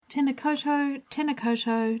Tēnā koutou, tēnā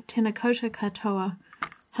koutou, tēnā koutou katoa.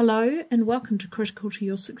 Hello and welcome to Critical to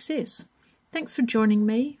Your Success. Thanks for joining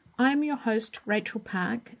me. I am your host, Rachel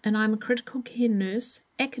Park, and I'm a critical care nurse,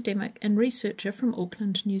 academic and researcher from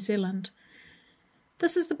Auckland, New Zealand.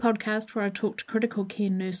 This is the podcast where I talk to critical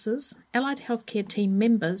care nurses, allied healthcare team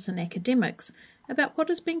members and academics about what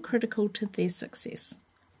has been critical to their success.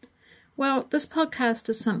 Well, this podcast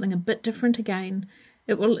is something a bit different again.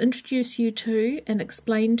 It will introduce you to and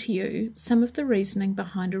explain to you some of the reasoning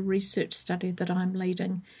behind a research study that I'm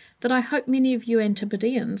leading that I hope many of you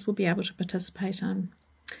Antipodeans will be able to participate in.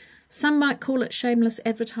 Some might call it shameless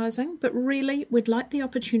advertising, but really we'd like the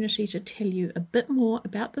opportunity to tell you a bit more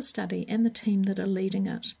about the study and the team that are leading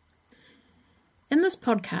it. In this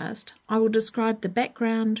podcast, I will describe the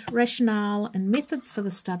background, rationale and methods for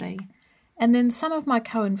the study, and then some of my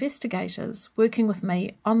co-investigators working with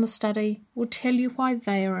me on the study will tell you why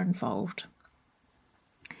they are involved.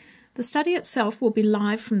 The study itself will be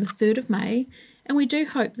live from the 3rd of May, and we do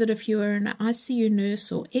hope that if you are an ICU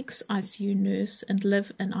nurse or ex-ICU nurse and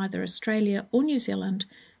live in either Australia or New Zealand,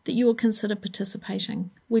 that you will consider participating.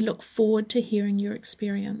 We look forward to hearing your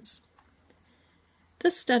experience.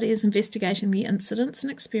 This study is investigating the incidence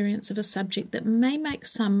and experience of a subject that may make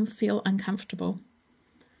some feel uncomfortable.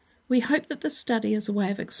 We hope that this study is a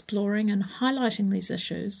way of exploring and highlighting these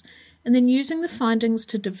issues, and then using the findings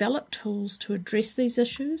to develop tools to address these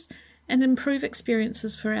issues and improve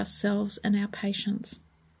experiences for ourselves and our patients.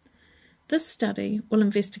 This study will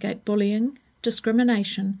investigate bullying,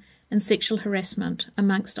 discrimination, and sexual harassment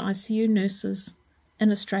amongst ICU nurses in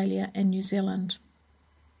Australia and New Zealand.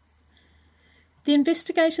 The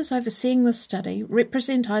investigators overseeing this study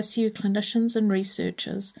represent ICU clinicians and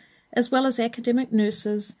researchers, as well as academic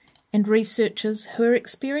nurses and researchers who are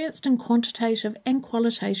experienced in quantitative and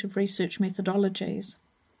qualitative research methodologies.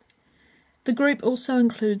 The group also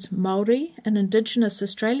includes Māori and Indigenous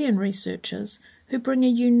Australian researchers who bring a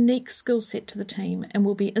unique skill set to the team and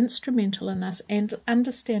will be instrumental in us and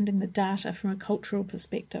understanding the data from a cultural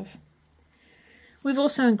perspective. We've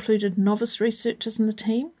also included novice researchers in the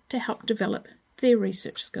team to help develop their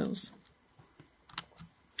research skills.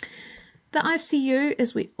 The ICU,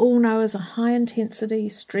 as we all know, is a high-intensity,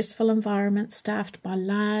 stressful environment staffed by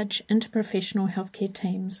large, interprofessional healthcare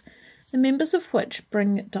teams, the members of which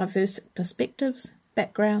bring diverse perspectives,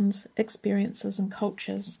 backgrounds, experiences and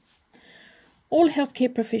cultures. All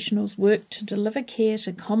healthcare professionals work to deliver care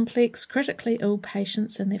to complex, critically ill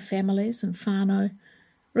patients and their families and whānau,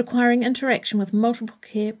 requiring interaction with multiple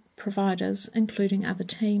care providers, including other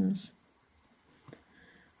teams.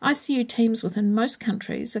 ICU teams within most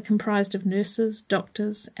countries are comprised of nurses,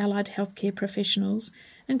 doctors, allied healthcare professionals,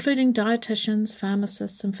 including dietitians,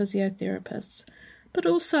 pharmacists and physiotherapists, but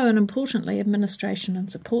also and importantly administration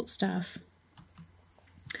and support staff.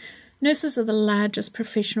 Nurses are the largest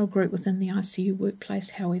professional group within the ICU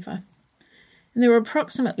workplace, however, and there are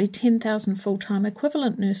approximately 10,000 full-time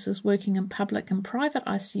equivalent nurses working in public and private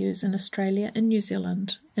ICUs in Australia and New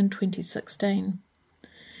Zealand in 2016.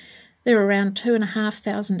 There are around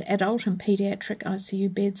 2,500 adult and paediatric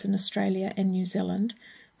ICU beds in Australia and New Zealand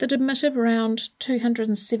that admit around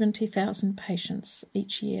 270,000 patients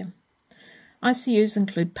each year. ICUs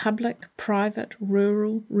include public, private,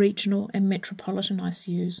 rural, regional and metropolitan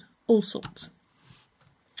ICUs, all sorts.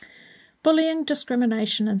 Bullying,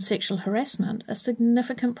 discrimination and sexual harassment are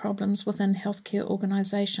significant problems within healthcare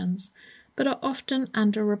organisations, but are often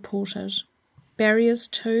underreported. Barriers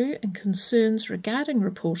to and concerns regarding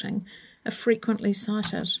reporting are frequently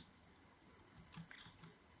cited.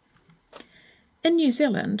 In New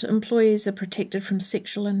Zealand, employees are protected from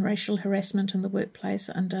sexual and racial harassment in the workplace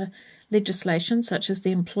under legislation such as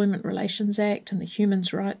the Employment Relations Act and the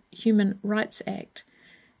Human Rights Act.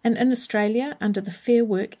 And in Australia, under the Fair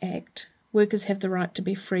Work Act, workers have the right to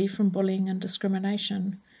be free from bullying and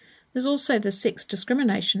discrimination. There's also the Sex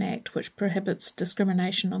Discrimination Act, which prohibits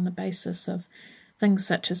discrimination on the basis of things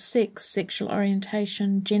such as sex, sexual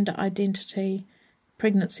orientation, gender identity,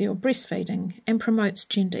 pregnancy or breastfeeding, and promotes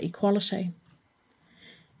gender equality.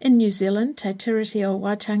 In New Zealand, Te Tiriti o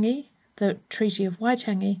Waitangi, the Treaty of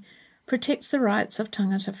Waitangi, protects the rights of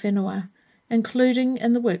tangata whenua, including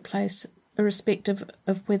in the workplace, irrespective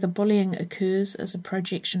of whether bullying occurs as a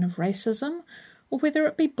projection of racism or whether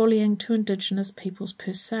it be bullying to Indigenous peoples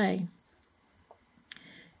per se.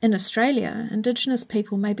 In Australia, Indigenous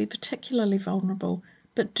people may be particularly vulnerable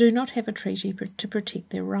but do not have a treaty to protect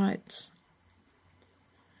their rights.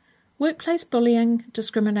 Workplace bullying,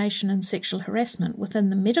 discrimination and sexual harassment within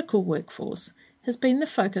the medical workforce has been the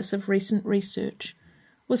focus of recent research,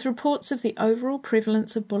 with reports of the overall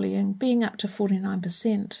prevalence of bullying being up to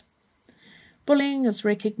 49%. Bullying is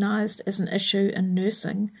recognised as an issue in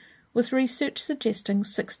nursing, with research suggesting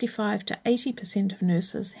 65 to 80% of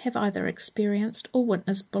nurses have either experienced or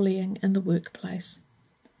witnessed bullying in the workplace.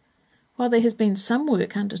 While there has been some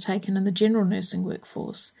work undertaken in the general nursing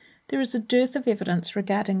workforce, there is a dearth of evidence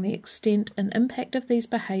regarding the extent and impact of these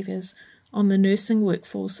behaviours on the nursing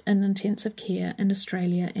workforce in intensive care in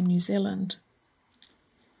Australia and New Zealand.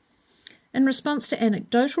 In response to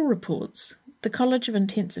anecdotal reports, the College of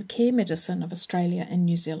Intensive Care Medicine of Australia and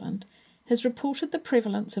New Zealand has reported the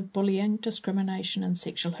prevalence of bullying, discrimination and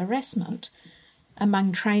sexual harassment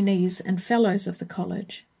among trainees and fellows of the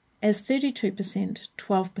college as 32%,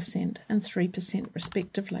 12% and 3%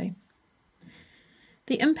 respectively.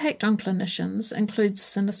 The impact on clinicians includes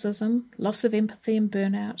cynicism, loss of empathy and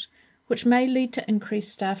burnout, which may lead to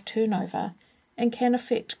increased staff turnover and can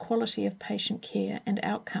affect quality of patient care and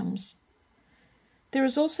outcomes. There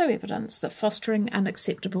is also evidence that fostering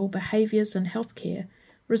unacceptable behaviours in healthcare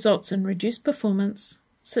results in reduced performance,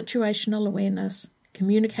 situational awareness,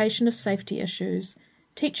 communication of safety issues,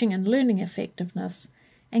 teaching and learning effectiveness,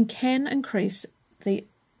 and can increase the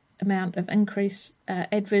amount of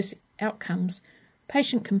adverse outcomes,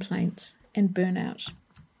 patient complaints, and burnout.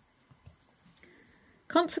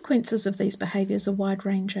 Consequences of these behaviours are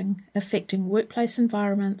wide-ranging, affecting workplace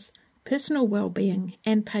environments, personal well-being,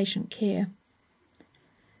 and patient care.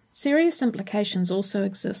 Serious implications also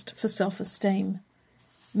exist for self-esteem,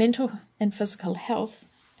 mental and physical health,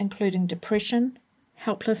 including depression,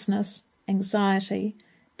 helplessness, anxiety,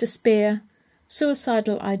 despair,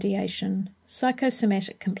 suicidal ideation,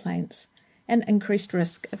 psychosomatic complaints, and increased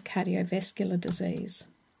risk of cardiovascular disease.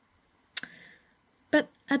 But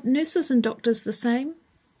are nurses and doctors the same?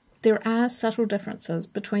 There are subtle differences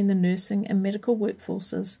between the nursing and medical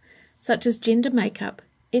workforces, such as gender makeup,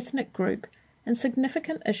 ethnic group, and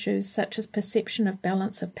significant issues such as perception of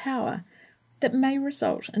balance of power that may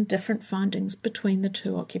result in different findings between the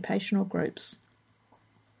two occupational groups.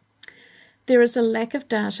 There is a lack of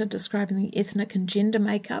data describing the ethnic and gender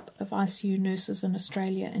makeup of ICU nurses in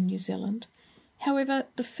Australia and New Zealand. However,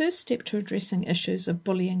 the first step to addressing issues of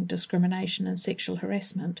bullying, discrimination and sexual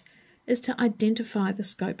harassment is to identify the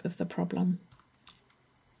scope of the problem.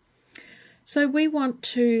 So we want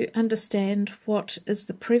to understand what is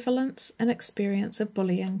the prevalence and experience of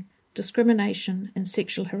bullying, discrimination and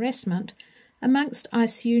sexual harassment amongst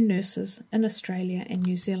ICU nurses in Australia and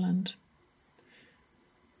New Zealand.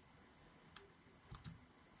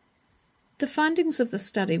 The findings of the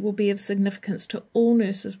study will be of significance to all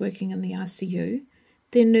nurses working in the ICU,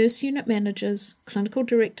 their nurse unit managers, clinical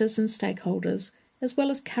directors and stakeholders, as well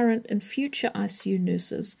as current and future ICU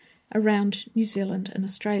nurses around New Zealand and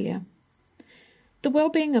Australia. The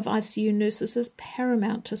well-being of ICU nurses is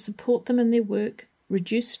paramount to support them in their work,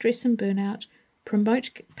 reduce stress and burnout,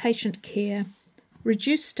 promote patient care,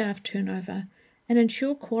 reduce staff turnover, and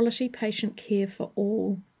ensure quality patient care for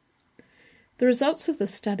all. The results of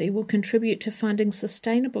this study will contribute to finding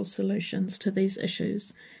sustainable solutions to these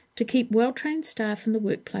issues to keep well-trained staff in the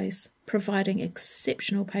workplace, providing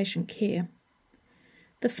exceptional patient care.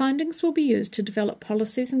 The findings will be used to develop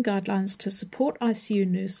policies and guidelines to support ICU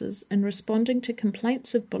nurses in responding to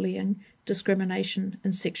complaints of bullying, discrimination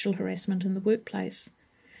and sexual harassment in the workplace.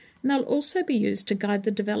 And they'll also be used to guide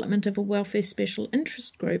the development of a welfare special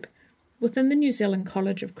interest group within the New Zealand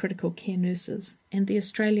College of Critical Care Nurses and the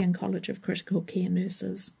Australian College of Critical Care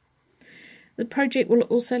Nurses. The project will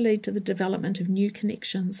also lead to the development of new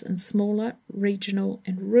connections in smaller, regional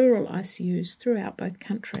and rural ICUs throughout both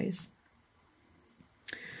countries.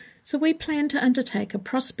 So we plan to undertake a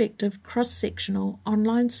prospective cross-sectional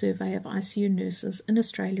online survey of ICU nurses in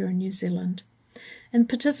Australia and New Zealand, and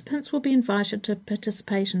participants will be invited to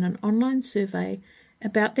participate in an online survey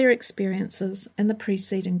about their experiences in the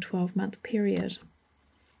preceding 12-month period.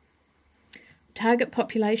 Target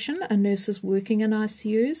population are nurses working in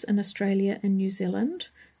ICUs in Australia and New Zealand,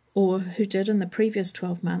 or who did in the previous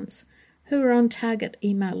 12 months, who are on target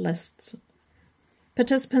email lists.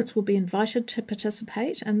 Participants will be invited to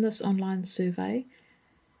participate in this online survey,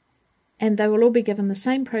 and they will all be given the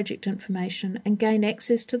same project information and gain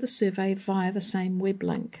access to the survey via the same web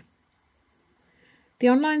link. The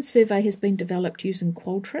online survey has been developed using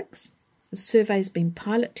Qualtrics. The survey has been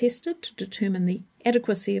pilot tested to determine the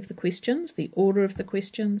adequacy of the questions, the order of the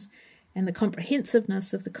questions, and the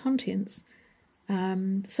comprehensiveness of the contents,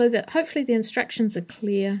 so that hopefully the instructions are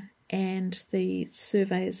clear and the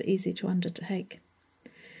survey is easy to undertake.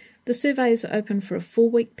 The survey is open for a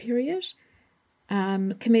 4-week period,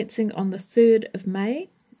 commencing on the 3rd of May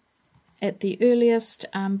at the earliest,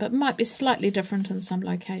 but might be slightly different in some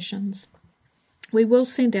locations. We will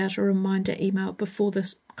send out a reminder email before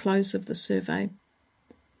the close of the survey.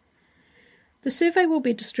 The survey will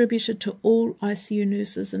be distributed to all ICU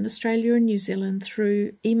nurses in Australia and New Zealand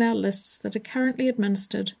through email lists that are currently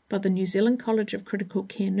administered by the New Zealand College of Critical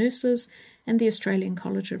Care Nurses and the Australian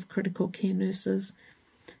College of Critical Care Nurses.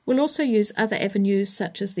 We'll also use other avenues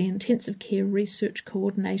such as the Intensive Care Research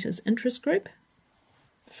Coordinators Interest Group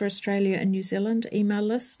for Australia and New Zealand email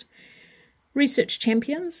list, research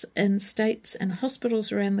champions in states and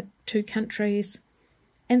hospitals around the two countries,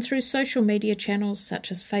 and through social media channels such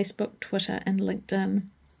as Facebook, Twitter and LinkedIn,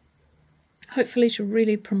 hopefully to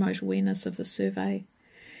really promote awareness of the survey.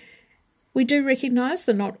 We do recognise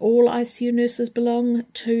that not all ICU nurses belong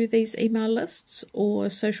to these email lists or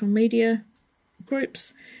social media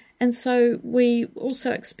groups, and so we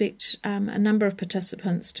also expect a number of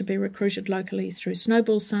participants to be recruited locally through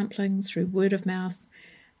snowball sampling, through word of mouth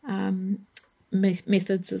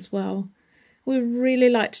methods as well. We really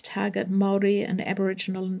like to target Māori and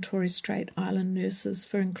Aboriginal and Torres Strait Island nurses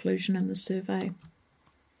for inclusion in the survey.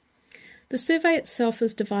 The survey itself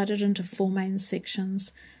is divided into 4 main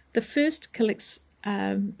sections. The first collects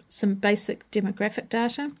some basic demographic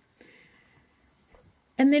data,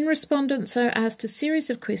 and then respondents are asked a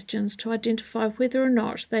series of questions to identify whether or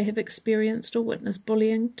not they have experienced or witnessed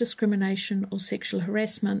bullying, discrimination or sexual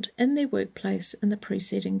harassment in their workplace in the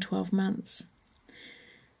preceding 12 months.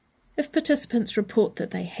 If participants report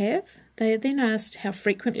that they have, they are then asked how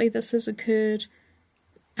frequently this has occurred,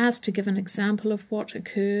 asked to give an example of what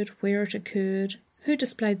occurred, where it occurred, who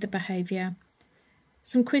displayed the behaviour,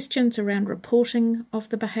 some questions around reporting of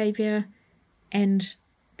the behaviour and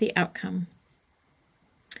the outcome.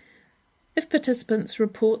 If participants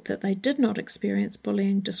report that they did not experience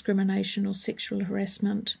bullying, discrimination or sexual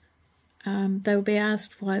harassment, they will be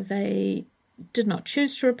asked why they did not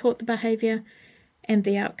choose to report the behaviour and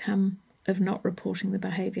the outcome of not reporting the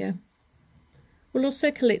behaviour. We'll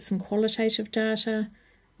also collect some qualitative data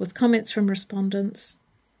with comments from respondents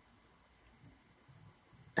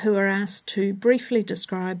who are asked to briefly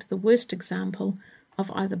describe the worst example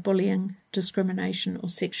of either bullying, discrimination or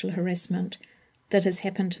sexual harassment that has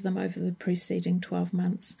happened to them over the preceding 12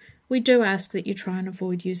 months. We do ask that you try and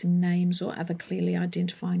avoid using names or other clearly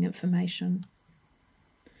identifying information.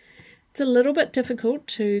 It's a little bit difficult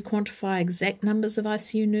to quantify exact numbers of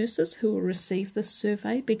ICU nurses who will receive this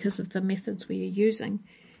survey because of the methods we are using.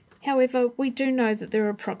 However, we do know that there are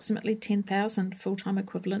approximately 10,000 full-time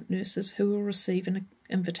equivalent nurses who will receive an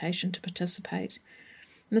invitation to participate.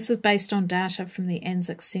 And this is based on data from the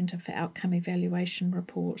ANZAC Centre for Outcome Evaluation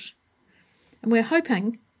report. And we're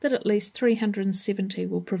hoping that at least 370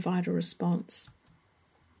 will provide a response.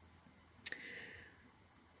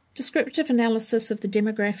 Descriptive analysis of the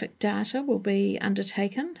demographic data will be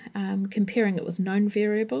undertaken, comparing it with known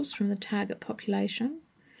variables from the target population,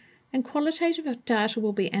 and qualitative data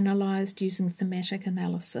will be analysed using thematic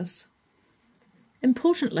analysis.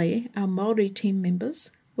 Importantly, our Māori team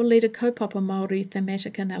members will lead a kaupapa Māori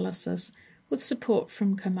thematic analysis with support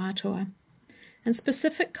from Kaumātua, and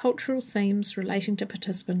specific cultural themes relating to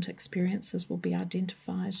participant experiences will be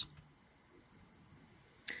identified.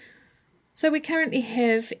 So we currently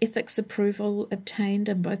have ethics approval obtained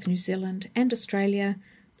in both New Zealand and Australia.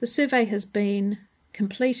 The survey has been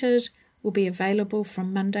completed, will be available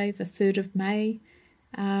from Monday the 3rd of May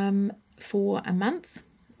for a month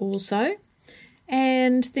or so.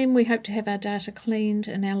 And then we hope to have our data cleaned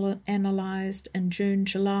and analysed in June,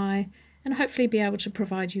 July, and hopefully be able to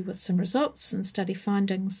provide you with some results and study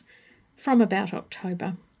findings from about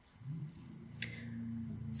October.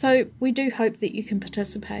 So we do hope that you can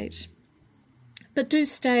participate. But do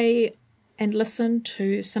stay and listen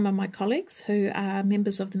to some of my colleagues who are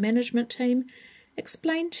members of the management team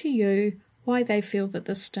explain to you why they feel that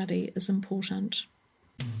this study is important.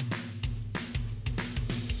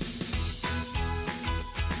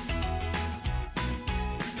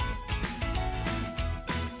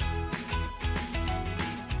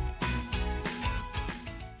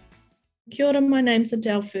 Kia ora, my name's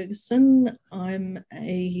Adele Ferguson. I'm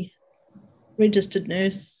a registered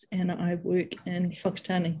nurse and I work in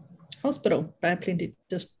Whakatane Hospital, Bay of Plenty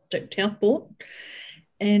District Health Board.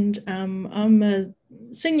 And I'm a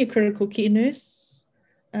senior critical care nurse.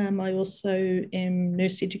 I also am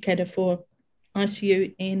nurse educator for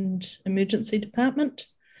ICU and emergency department.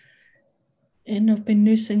 And I've been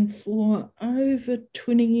nursing for over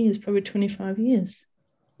 20 years, probably 25 years.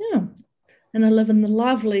 Yeah. And I live in the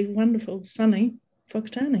lovely, wonderful, sunny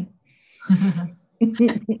Whakatane.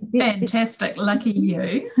 Fantastic, lucky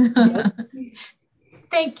you. Yep.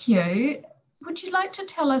 Thank you. Would you like to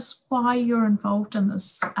tell us why you're involved in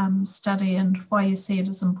this study and why you see it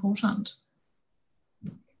as important?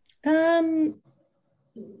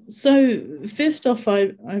 So first off,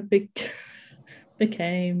 I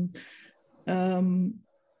became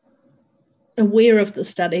aware of the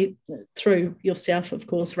study through yourself, of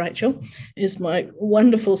course. Rachel is my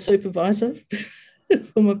wonderful supervisor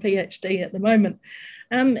for my PhD at the moment.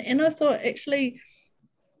 And I thought, actually,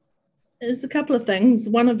 there's a couple of things.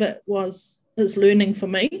 One of it is learning for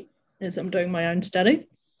me as I'm doing my own study.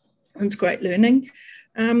 It's great learning.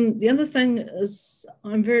 The other thing is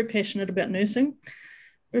I'm very passionate about nursing,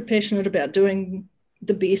 very passionate about doing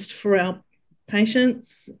the best for our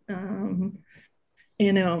patients and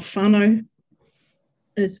our whānau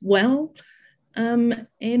as well.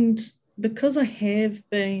 And because I have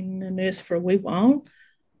been a nurse for a wee while,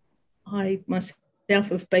 I myself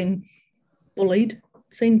have been bullied,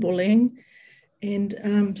 seen bullying,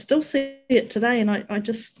 and still see it today. And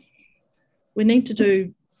we need to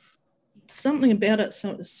do something about it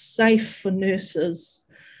so it's safe for nurses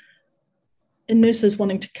and nurses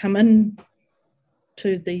wanting to come in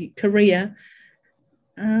to the career.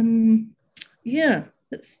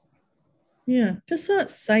 Just so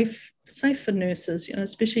it's safe for nurses,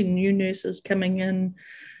 especially new nurses coming in,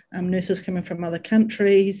 nurses coming from other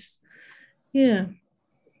countries. Yeah,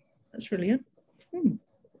 that's really it.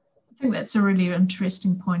 I think that's a really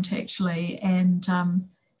interesting point, actually. And,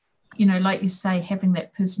 like you say, having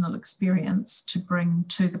that personal experience to bring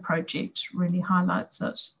to the project really highlights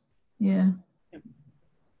it. Yeah.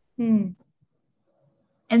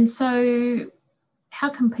 And so how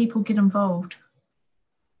can people get involved?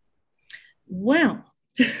 Wow.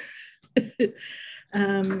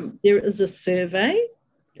 There is a survey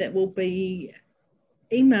that will be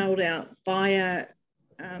emailed out via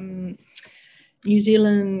New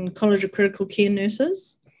Zealand College of Critical Care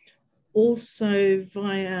Nurses, also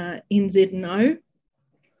via NZNO.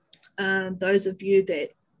 Those of you that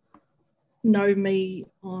know me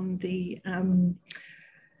on the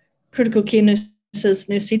Critical Care Nurses,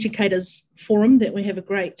 Nurse Educators Forum, that we have a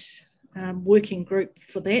great working group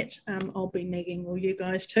for that. I'll be nagging all you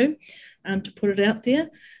guys too to put it out there.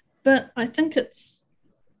 But I think it's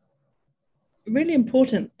really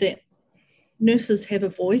important that nurses have a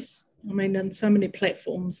voice. I mean, in so many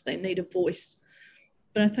platforms, they need a voice.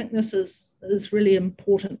 But I think this is really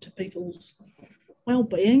important to people's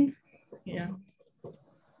well-being. Yeah.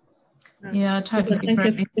 Yeah, I totally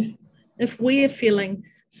agree. If we're feeling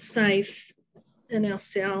safe in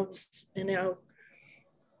ourselves, in our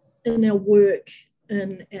work,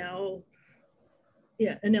 in our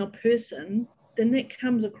person, then that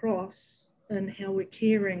comes across in how we're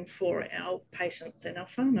caring for our patients and our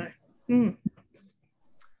whānau.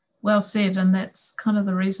 Well said, and that's kind of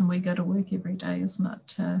the reason we go to work every day, isn't it?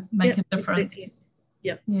 To make a difference. Exactly.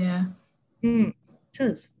 Yep. Yeah. It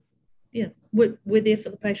is. Yeah, we're there for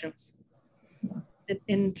the patients. Yeah.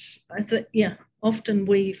 And I think, often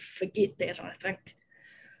we forget that, I think.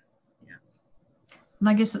 And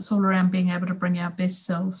I guess it's all around being able to bring our best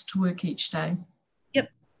selves to work each day. Yep,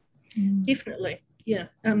 definitely. Yeah.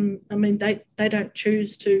 I mean, they don't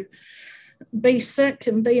choose to be sick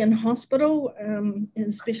and be in hospital, and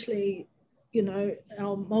especially,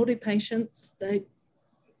 our Māori patients, they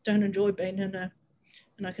don't enjoy being in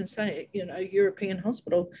and I can say, European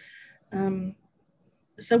hospital.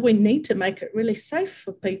 So we need to make it really safe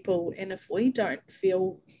for people. And if we don't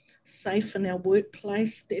feel safe in our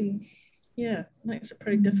workplace, then it makes it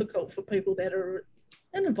pretty difficult for people that are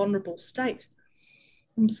in a vulnerable state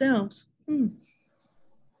themselves.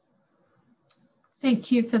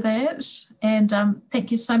 Thank you for that. And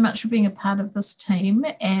thank you so much for being a part of this team.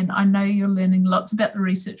 And I know you're learning lots about the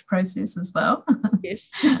research process as well.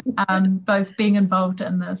 Yes. Both being involved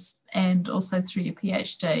in this and also through your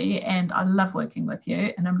PhD. And I love working with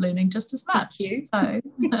you and I'm learning just as much. So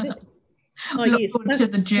look forward to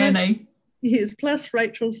the journey. Plus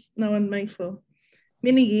Rachel's known me for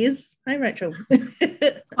many years. Hey, Rachel.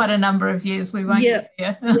 Quite a number of years. We won't get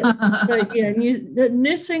there. So,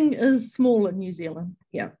 nursing is small in New Zealand.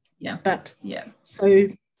 Yeah. But so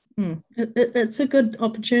it's a good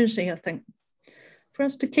opportunity, I think, for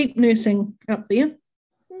us to keep nursing up there.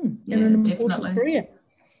 An important career.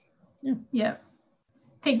 Yeah.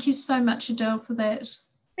 Thank you so much, Adele, for that.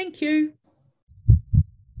 Thank you.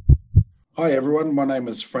 Hi everyone, my name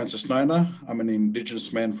is Francis Nona. I'm an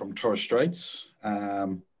Indigenous man from Torres Straits.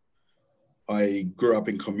 I grew up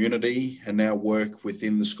in community and now work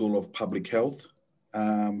within the School of Public Health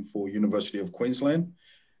for University of Queensland.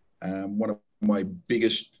 One of my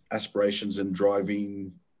biggest aspirations in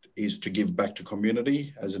driving is to give back to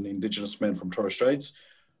community as an Indigenous man from Torres Straits.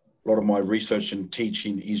 A lot of my research and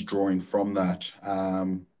teaching is drawing from that,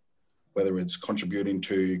 whether it's contributing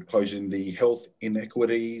to closing the health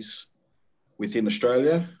inequities within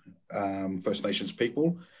Australia, First Nations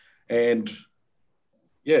people, and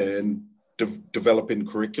developing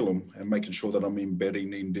curriculum and making sure that I'm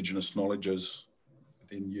embedding Indigenous knowledges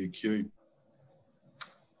within UQ.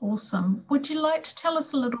 Awesome. Would you like to tell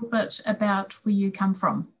us a little bit about where you come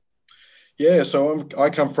from? Yeah, so I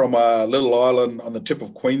come from a little island on the tip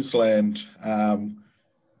of Queensland.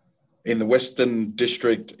 In the Western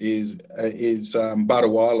District is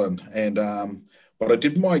Bardo Island, and but I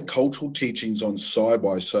did my cultural teachings on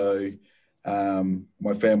Saibai. So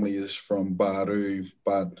my family is from Bardo,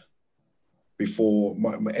 but before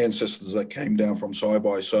my ancestors that came down from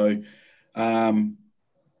Saibai. So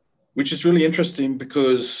which is really interesting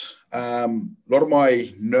because a lot of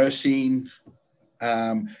my nursing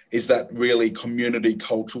is that really community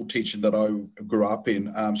cultural teaching that I grew up in.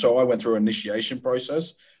 So I went through an initiation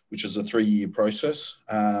process, which is a 3-year process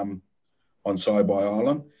on Saibai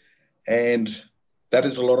Island. And that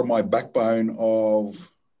is a lot of my backbone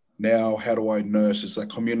of now how do I nurse? It's that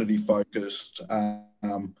community focused.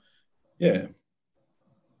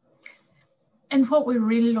 And what we're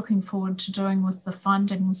really looking forward to doing with the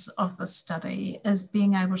findings of the study is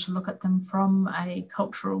being able to look at them from a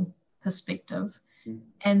cultural perspective.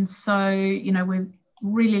 And so, you know, we're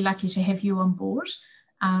really lucky to have you on board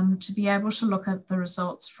to be able to look at the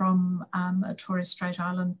results from a Torres Strait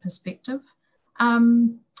Island perspective.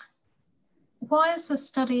 Why is this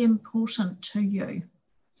study important to you?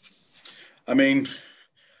 I mean,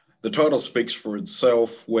 the title speaks for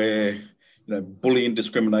itself, where, you know, bullying,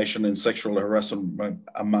 discrimination and sexual harassment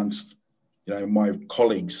amongst, you know, my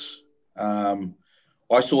colleagues.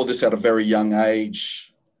 I saw this at a very young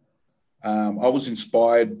age. I was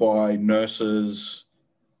inspired by nurses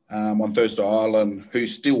on Thursday Island who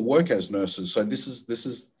still work as nurses. So this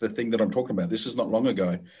is the thing that I'm talking about. This is not long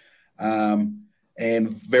ago. And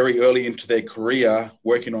very early into their career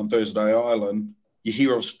working on Thursday Island, you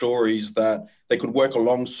hear of stories that they could work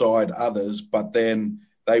alongside others, but then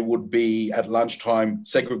they would be at lunchtime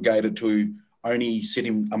segregated to only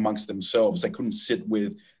sitting amongst themselves. They couldn't sit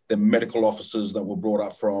with the medical officers that were brought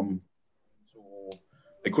up from, or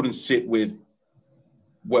they couldn't sit with,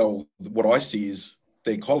 well, what I see is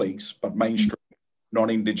their colleagues, but mainstream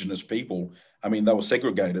non-Indigenous people. I mean, they were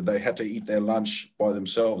segregated. They had to eat their lunch by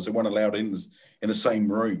themselves. They weren't allowed in the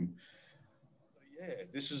same room. Yeah,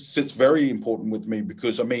 it's very important with me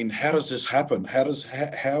because, I mean, how does this happen? How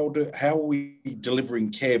are we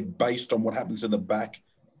delivering care based on what happens in the back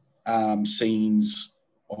scenes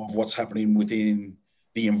of what's happening within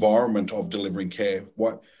the environment of delivering care?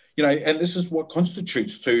 What, you know, and this is what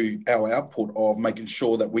constitutes to our output of making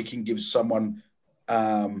sure that we can give someone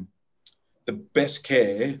the best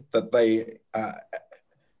care that they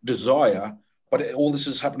desire, but all this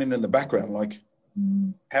is happening in the background. Like,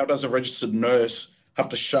 how does a registered nurse have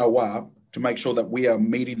to show up to make sure that we are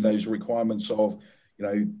meeting those requirements of, you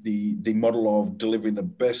know, the model of delivering the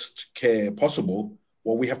best care possible?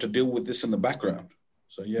 Well, we have to deal with this in the background.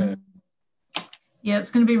 So, yeah. Yeah,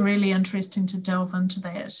 it's going to be really interesting to delve into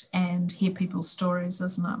that and hear people's stories,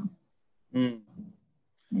 isn't it?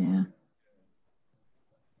 Yeah.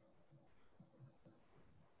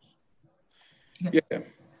 Yeah.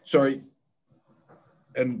 Sorry.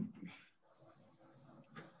 And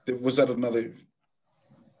was that another?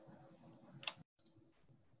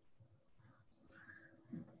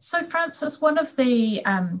 So, Francis, one of the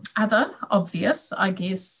other obvious, I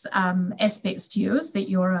guess, aspects to you is that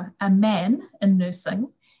you're a man in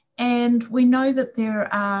nursing, and we know that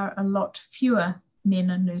there are a lot fewer men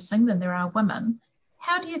in nursing than there are women.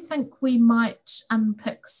 How do you think we might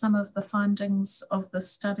unpick some of the findings of the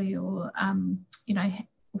study, or, you know,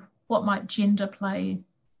 what might gender play?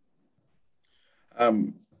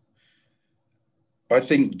 I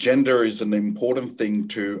think gender is an important thing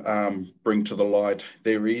to bring to the light.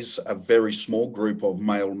 There is a very small group of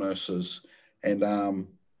male nurses, and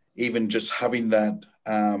even just having that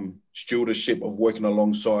stewardship of working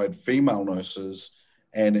alongside female nurses,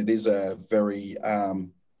 and it is a very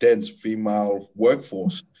dense female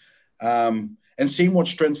workforce, and seeing what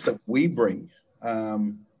strengths that we bring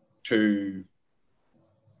to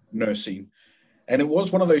nursing. And it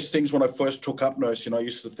was one of those things when I first took up nursing, I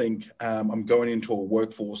used to think I'm going into a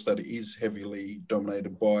workforce that is heavily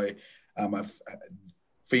dominated by a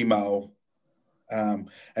female, and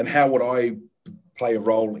how would I play a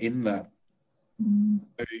role in that?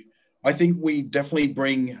 I think we definitely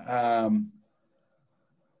bring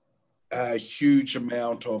a huge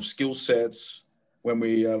amount of skill sets when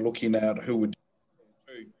we are looking at who would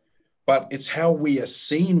do, but it's how we are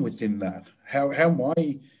seen within that. How am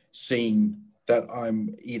I seen that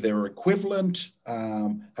I'm either equivalent,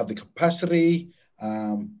 have the capacity,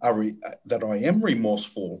 that I am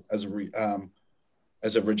remorseful as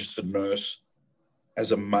a registered nurse,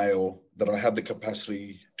 as a male, that I have the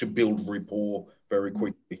capacity to build rapport very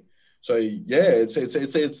quickly. So yeah,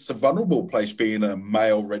 it's a vulnerable place being a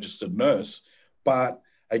male registered nurse, but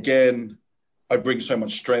again, I bring so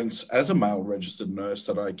much strengths as a male registered nurse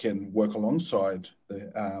that I can work alongside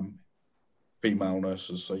the female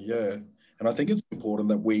nurses. So yeah, and I think it's important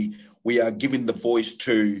that we are giving the voice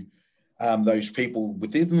to those people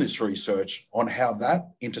within this research on how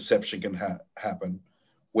that interception can happen.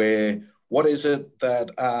 Where what is it that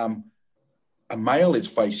a male is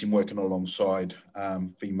facing working alongside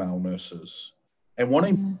female nurses, and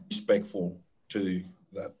wanting to be respectful to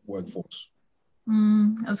that workforce.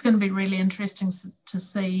 It's going to be really interesting to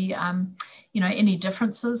see, any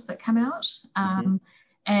differences that come out.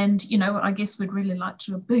 And, I guess we'd really like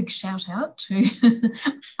to do a big shout out to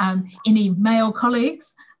any male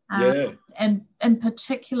colleagues. And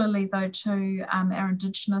particularly, though, to our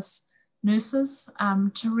Indigenous nurses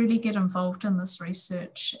to really get involved in this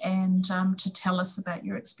research and to tell us about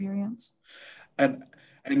your experience. And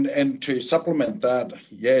to supplement that,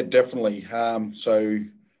 yeah, definitely. So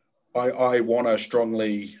I want to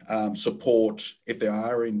strongly support, if there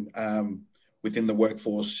are within the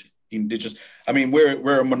workforce Indigenous. I mean,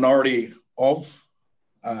 we're a minority of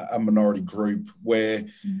a minority group where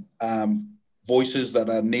voices that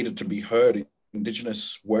are needed to be heard,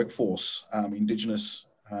 Indigenous workforce, Indigenous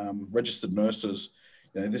registered nurses.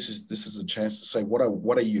 This is a chance to say,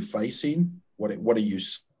 what are you facing? What are you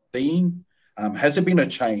seeing? Has there been a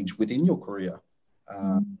change within your career?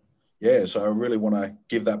 So I really want to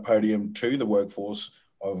give that podium to the workforce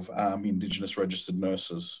of Indigenous registered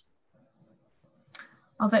nurses.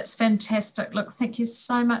 Oh, that's fantastic. Look, thank you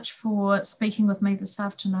so much for speaking with me this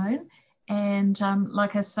afternoon. And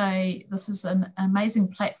like I say, this is an amazing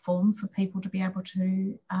platform for people to be able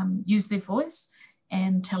to use their voice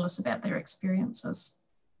and tell us about their experiences.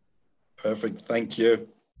 Perfect. Thank you.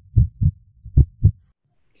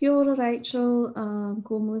 Kia ora, Rachel.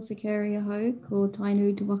 Ko Melissa Carey aho, ko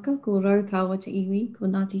Tainu Te Waka, ko Raukawa Te Iwi, ko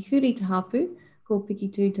Ngāti Huri Te Hapu, ko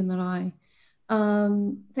Pikitu Te Marae.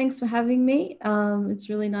 Thanks for having me. It's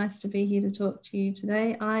really nice to be here to talk to you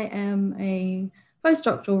today. I am a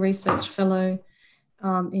postdoctoral research fellow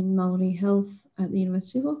in Māori health at the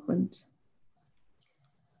University of Auckland.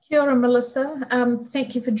 Kia ora, Melissa.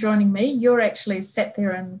 Thank you for joining me. You're actually sat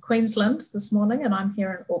there in Queensland this morning and I'm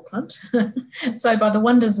here in Auckland. So by the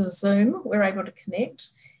wonders of Zoom, we're able to connect.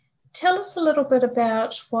 Tell us a little bit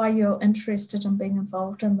about why you're interested in being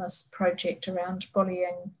involved in this project around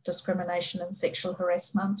bullying, discrimination and sexual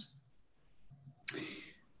harassment.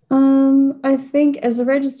 I think as a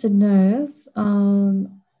registered nurse,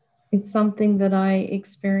 it's something that I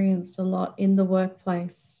experienced a lot in the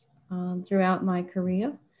workplace throughout my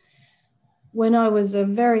career. When I was a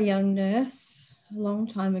very young nurse, a long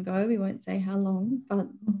time ago, we won't say how long, but a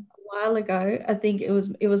while ago, I think it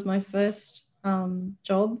was my first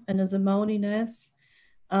job, and as a Māori nurse,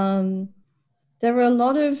 there were a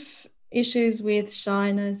lot of issues with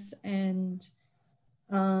shyness and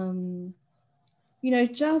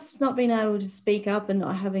just not being able to speak up and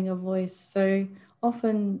not having a voice. So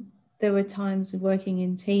often there were times working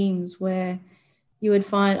in teams where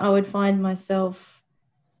I would find myself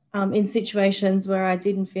in situations where I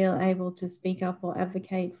didn't feel able to speak up or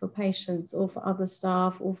advocate for patients or for other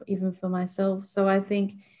staff or even for myself. So I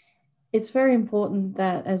think it's very important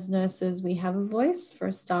that as nurses we have a voice for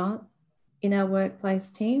a start in our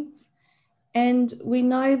workplace teams. And we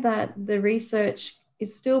know that the research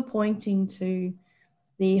is still pointing to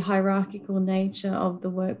the hierarchical nature of the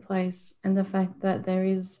workplace and the fact that there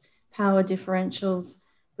is power differentials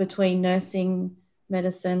between nursing,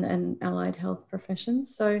 medicine and allied health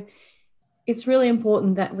professions. So it's really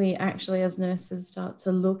important that we actually as nurses start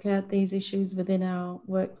to look at these issues within our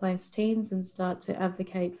workplace teams and start to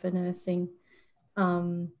advocate for nursing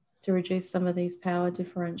to reduce some of these power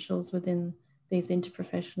differentials within these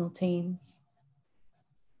interprofessional teams.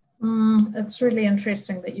 It's really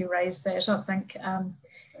interesting that you raised that. I think,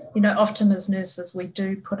 often as nurses, we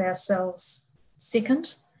do put ourselves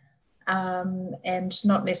second and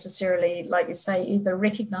not necessarily, like you say, either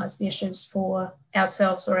recognise the issues for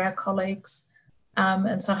ourselves or our colleagues.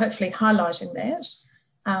 And so hopefully highlighting that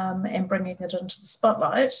and bringing it into the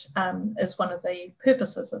spotlight is one of the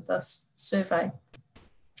purposes of this survey.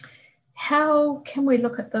 How can we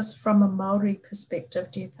look at this from a Māori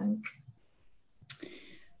perspective, do you think?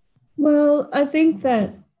 Well, I think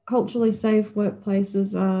that culturally safe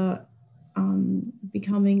workplaces are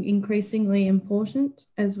becoming increasingly important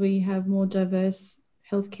as we have more diverse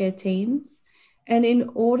healthcare teams And in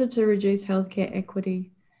order to reduce healthcare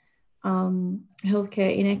inequity,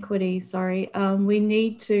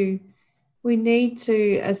 we need to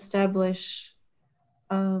establish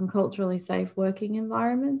culturally safe working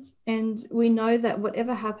environments. And we know that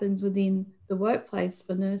whatever happens within the workplace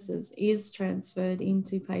for nurses is transferred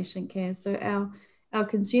into patient care. So our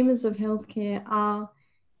consumers of healthcare are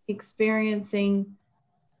experiencing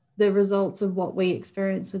the results of what we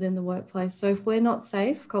experience within the workplace. So if we're not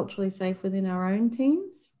safe, culturally safe within our own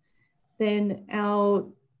teams, then our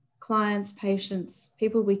clients, patients,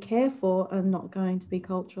 people we care for are not going to be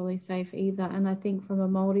culturally safe either. And I think from a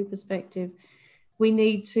Māori perspective, we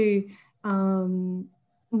need more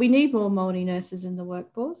Māori nurses in the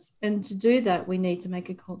workforce. And to do that, we need to make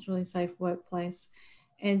a culturally safe workplace.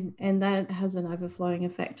 And that has an overflowing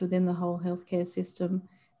effect within the whole healthcare system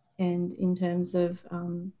and in terms of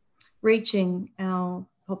reaching our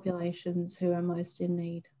populations who are most in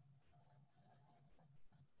need.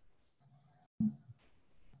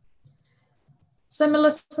 So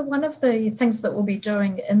Melissa, one of the things that we'll be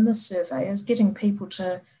doing in this survey is getting people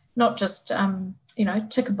to not just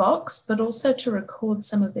tick a box, but also to record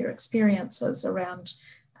some of their experiences around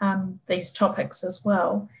these topics as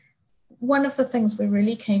well. One of the things we're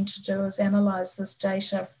really keen to do is analyse this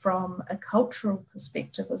data from a cultural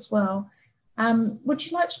perspective as well. Would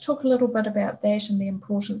you like to talk a little bit about that and the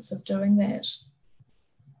importance of doing that?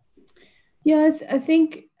 Yeah, I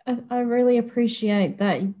think I really appreciate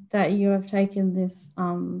that you have taken this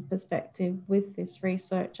perspective with this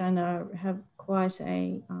research. I know I have quite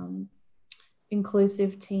a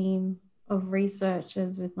inclusive team of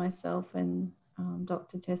researchers with myself and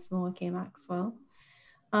Dr. Tess Moake-Maxwell.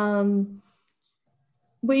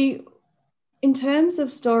 In terms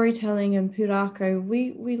of storytelling and pūrākau,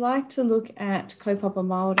 we like to look at kaupapa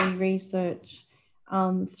Māori research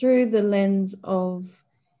through the lens of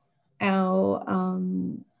our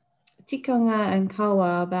tikanga and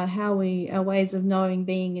kawa, about our ways of knowing,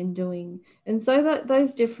 being and doing. And so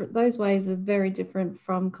those ways are very different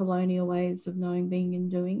from colonial ways of knowing, being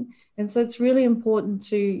and doing. And so it's really important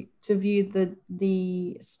to view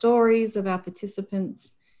the stories of our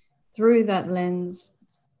participants through that lens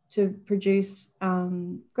to produce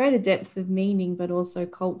greater depth of meaning, but also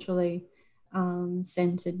culturally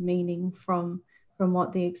centered meaning from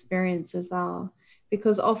what the experiences are.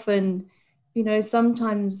 Because often,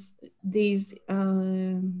 sometimes these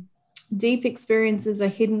deep experiences are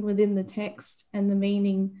hidden within the text and the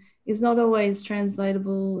meaning is not always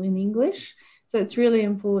translatable in English. So it's really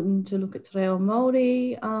important to look at te reo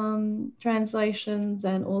Māori translations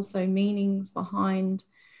and also meanings behind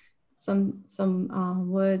some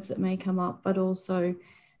words that may come up, but also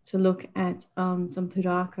to look at some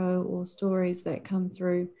pūrākau or stories that come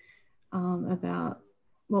through about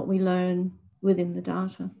what we learn within the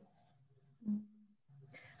data.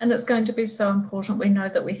 And it's going to be so important. We know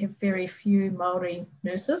that we have very few Māori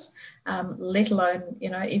nurses, let alone,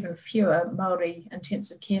 even fewer Māori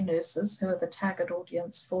intensive care nurses who are the target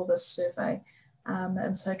audience for this survey.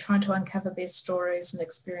 And so trying to uncover their stories and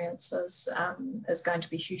experiences is going to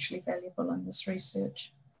be hugely valuable in this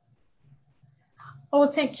research. Oh,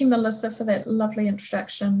 thank you, Melissa, for that lovely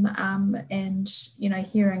introduction and,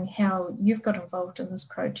 hearing how you've got involved in this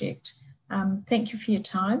project. Thank you for your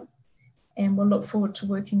time, and we'll look forward to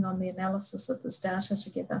working on the analysis of this data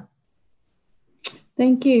together.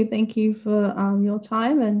 Thank you. Thank you for your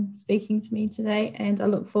time and speaking to me today. And I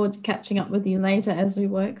look forward to catching up with you later as we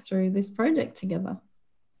work through this project together.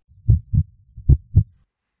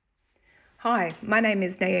 Hi, my name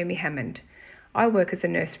is Naomi Hammond. I work as a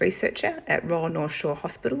nurse researcher at Royal North Shore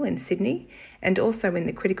Hospital in Sydney and also in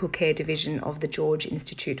the Critical Care Division of the George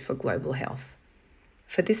Institute for Global Health.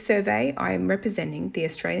 For this survey, I am representing the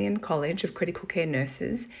Australian College of Critical Care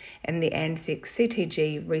Nurses and the ANZIC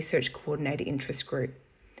CTG Research Coordinator Interest Group.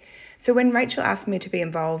 So when Rachel asked me to be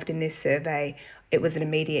involved in this survey, it was an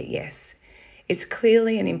immediate yes. It's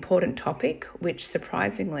clearly an important topic, which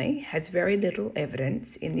surprisingly has very little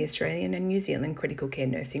evidence in the Australian and New Zealand critical care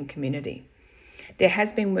nursing community. There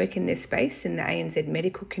has been work in this space in the ANZ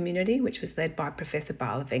medical community, which was led by Professor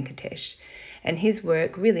Bala Venkatesh, and his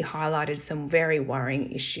work really highlighted some very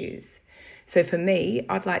worrying issues. So for me,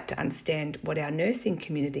 I'd like to understand what our nursing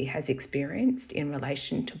community has experienced in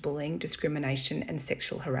relation to bullying, discrimination and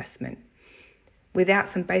sexual harassment. Without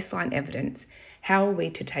some baseline evidence, how are we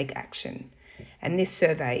to take action? And this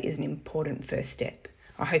survey is an important first step.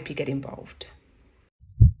 I hope you get involved.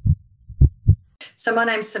 So my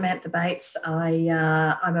name's Samantha Bates. I'm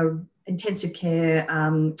a intensive care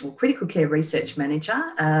or critical care research manager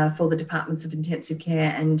for the Departments of Intensive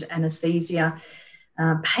Care and Anaesthesia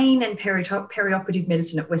pain and perioperative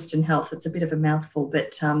medicine at Western Health. It's a bit of a mouthful,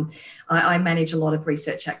 but I manage a lot of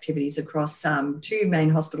research activities across 2 main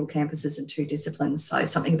hospital campuses and 2 disciplines, so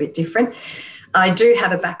something a bit different. I do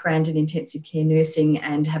have a background in intensive care nursing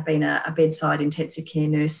and have been a bedside intensive care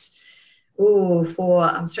nurse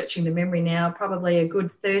I'm stretching the memory now, probably a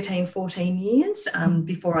good 13, 14 years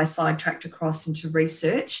before I sidetracked across into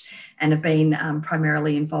research, and have been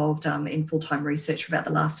primarily involved in full-time research for about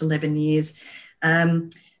the last 11 years.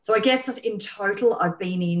 So I guess in total, I've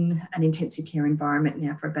been in an intensive care environment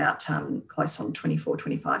now for about close on 24,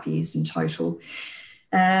 25 years in total.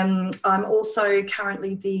 I'm also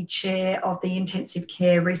currently the chair of the Intensive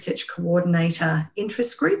Care Research Coordinator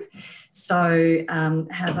Interest Group. So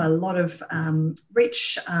have a lot of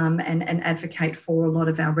reach and advocate for a lot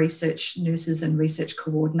of our research nurses and research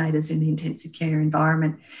coordinators in the intensive care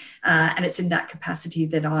environment. And it's in that capacity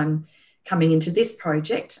that I'm coming into this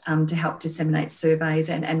project to help disseminate surveys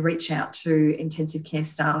and reach out to intensive care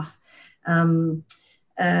staff to,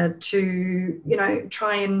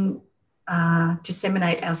 try and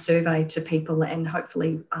disseminate our survey to people and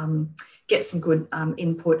hopefully get some good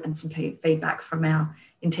input and some feedback from our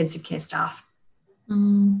intensive care staff.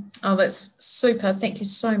 Oh, that's super. Thank you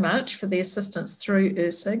so much for the assistance through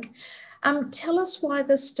ERSIG. Tell us why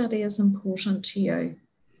this study is important to you.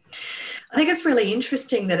 I think it's really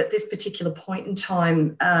interesting that at this particular point in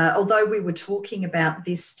time, although we were talking about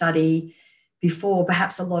this study before,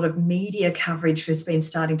 perhaps a lot of media coverage has been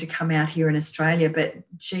starting to come out here in Australia, but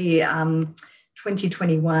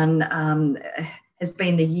 2021 has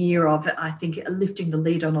been the year of, I think, lifting the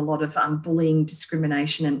lid on a lot of bullying,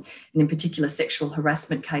 discrimination, and in particular sexual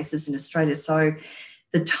harassment cases in Australia. So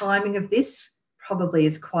the timing of this probably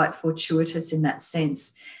is quite fortuitous in that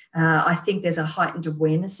sense. I think there's a heightened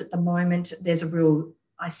awareness at the moment. There's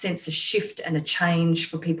I sense a shift and a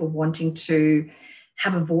change for people wanting to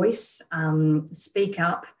have a voice, speak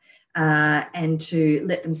up, and to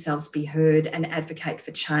let themselves be heard and advocate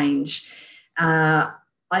for change.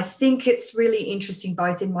 I think it's really interesting,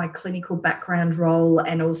 both in my clinical background role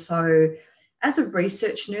and also as a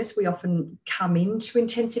research nurse. We often come into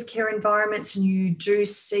intensive care environments and you do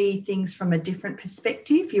see things from a different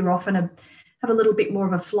perspective. You're often have a little bit more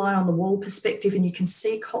of a fly on the wall perspective, and you can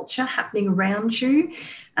see culture happening around you.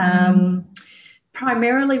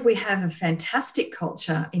 Primarily, we have a fantastic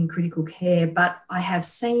culture in critical care, but I have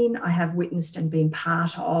witnessed and been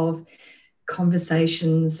part of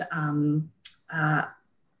conversations,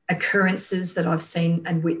 occurrences that I've seen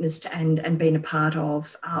and witnessed and been a part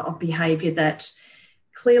of behaviour that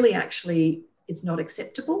clearly actually is not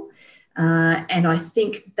acceptable. And I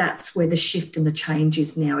think that's where the shift and the change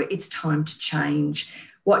is now. It's time to change.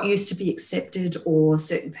 What used to be accepted, or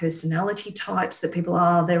certain personality types that people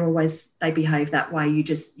they behave that way, you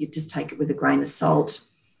just take it with a grain of salt,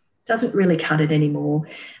 doesn't really cut it anymore.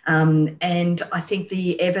 And I think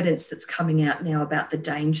the evidence that's coming out now about the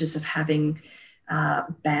dangers of having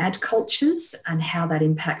bad cultures and how that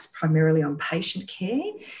impacts primarily on patient care,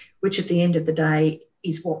 which at the end of the day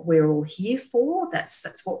is what we're all here for.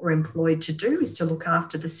 That's what we're employed to do, is to look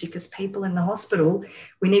after the sickest people in the hospital.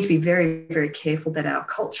 We need to be very, very careful that our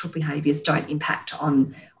cultural behaviours don't impact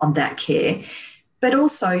on that care. But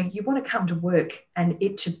also, you want to come to work and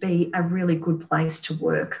it to be a really good place to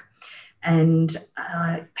work. And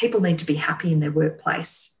people need to be happy in their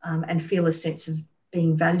workplace and feel a sense of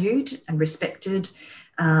being valued and respected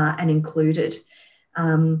and included.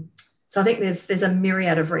 So I think there's a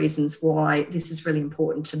myriad of reasons why this is really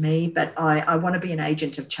important to me, but I want to be an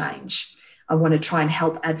agent of change. I want to try and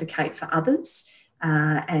help advocate for others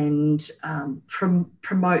and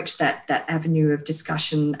promote that avenue of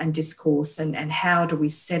discussion and discourse, and how do we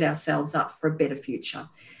set ourselves up for a better future?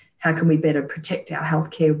 How can we better protect our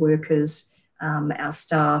healthcare workers, our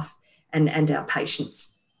staff, and our patients?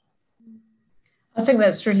 I think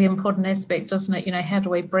that's a really important aspect, isn't it? How do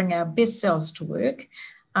we bring our best selves to work?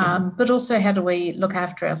 But also, how do we look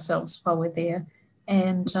after ourselves while we're there?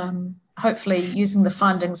 And hopefully using the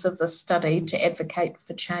findings of this study to advocate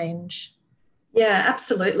for change. Yeah,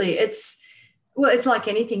 absolutely. It's like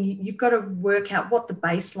anything. You've got to work out what the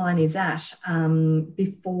baseline is at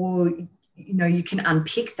before you can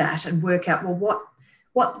unpick that and work out, well,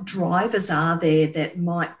 what drivers are there that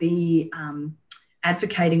might be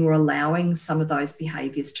advocating or allowing some of those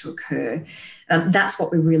behaviours to occur. That's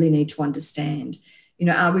what we really need to understand.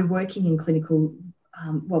 Are we working in clinical,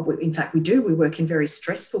 in fact, we do. We work in very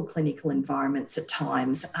stressful clinical environments at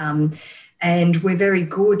times. And we're very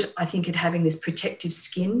good, I think, at having this protective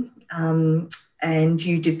skin. And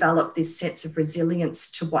you develop this sense of resilience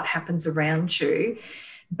to what happens around you.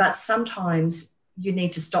 But sometimes, you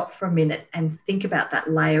need to stop for a minute and think about that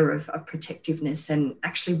layer of protectiveness and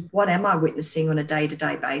actually what am I witnessing on a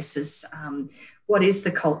day-to-day basis? What is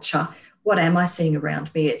the culture? What am I seeing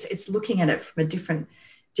around me? It's looking at it from a different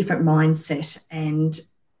mindset and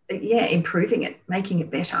improving it, making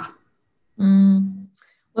it better.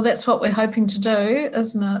 Well, that's what we're hoping to do,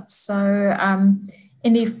 isn't it? So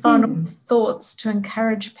any final thoughts to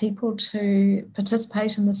encourage people to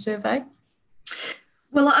participate in the survey?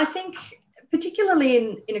 Well, I think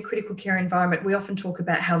particularly in a critical care environment, we often talk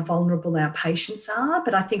about how vulnerable our patients are,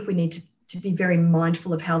 but I think we need to be very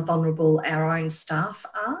mindful of how vulnerable our own staff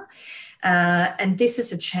are. And this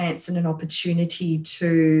is a chance and an opportunity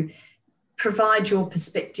to provide your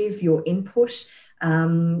perspective, your input,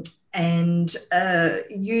 and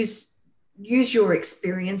use your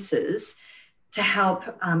experiences to help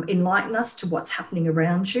enlighten us to what's happening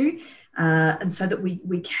around you, and so that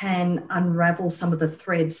we can unravel some of the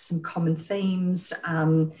threads, some common themes.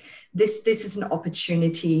 This is an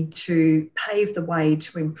opportunity to pave the way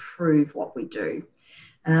to improve what we do.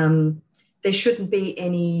 There shouldn't be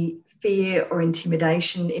any fear or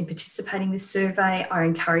intimidation in participating in this survey. I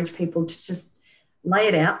encourage people to just lay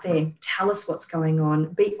it out there, tell us what's going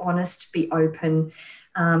on, be honest, be open.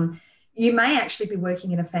 You may actually be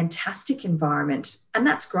working in a fantastic environment, and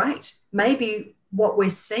that's great. Maybe what we're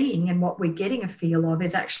seeing and what we're getting a feel of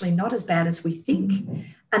is actually not as bad as we think,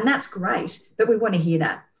 and that's great, but we want to hear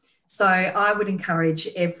that. So I would encourage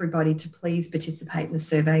everybody to please participate in the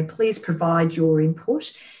survey. Please provide your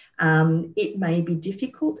input. It may be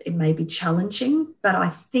difficult, it may be challenging, but I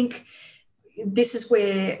think this is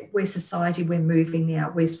where society, we're moving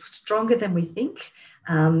now. We're stronger than we think.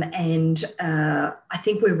 And I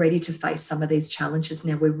think we're ready to face some of these challenges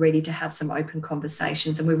now. We're ready to have some open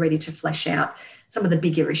conversations, and we're ready to flesh out some of the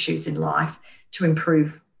bigger issues in life to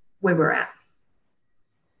improve where we're at.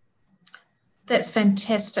 That's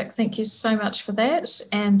fantastic. Thank you so much for that.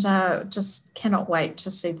 And just cannot wait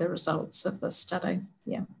to see the results of this study.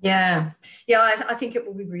 Yeah. I think it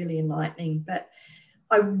will be really enlightening. But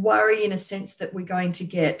I worry in a sense that we're going to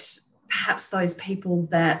get perhaps those people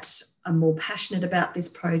that are more passionate about this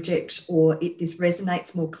project, or this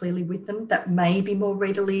resonates more clearly with them, that may be more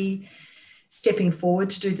readily stepping forward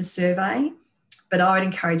to do the survey. But I would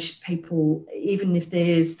encourage people, even if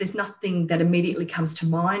there's nothing that immediately comes to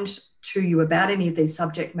mind to you about any of these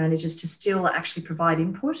subject managers, to still actually provide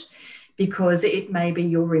input, because it may be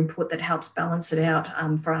your input that helps balance it out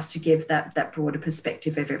for us to give that broader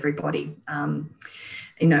perspective of everybody.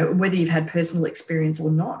 Whether you've had personal experience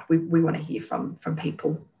or not, we want to hear from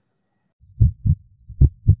people.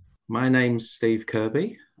 My name's Steve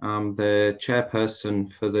Kirby. I'm the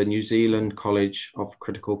chairperson for the New Zealand College of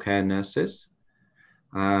Critical Care Nurses.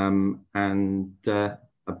 And a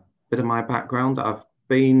bit of my background, I've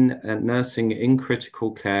been nursing in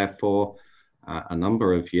critical care for a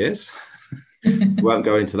number of years. Won't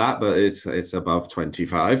go into that, but it's above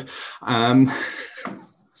 25.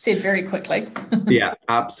 Said very quickly. Yeah,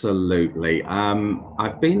 absolutely.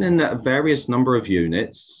 I've been in a various number of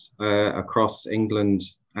units across England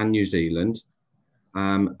and New Zealand,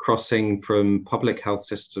 crossing from public health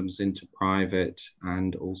systems into private,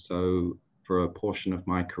 and also for a portion of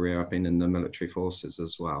my career, I've been in the military forces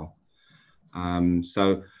as well.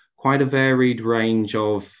 So quite a varied range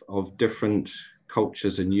of different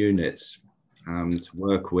cultures and units to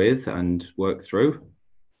work with and work through.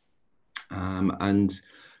 And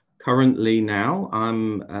currently now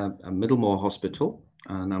I'm at Middlemore Hospital,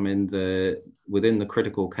 and I'm within the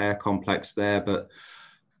critical care complex there, but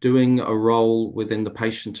doing a role within the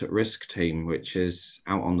patient at risk team, which is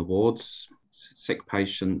out on the wards, sick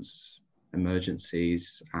patients,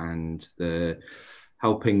 emergencies, and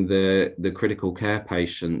helping the critical care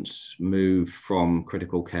patients move from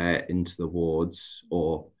critical care into the wards,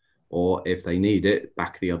 or if they need it,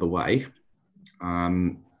 back the other way.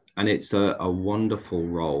 And it's a wonderful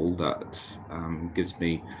role that gives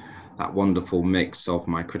me that wonderful mix of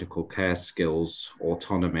my critical care skills,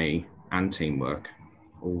 autonomy, and teamwork,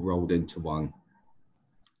 all rolled into one.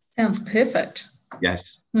 Sounds perfect.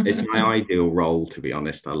 Yes, it's my ideal role, to be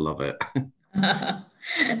honest. I love it.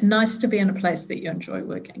 Nice to be in a place that you enjoy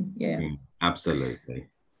working. Yeah, absolutely.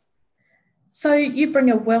 So you bring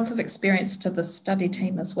a wealth of experience to the study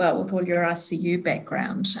team as well, with all your ICU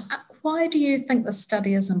background. Why do you think the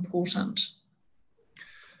study is important?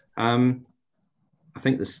 I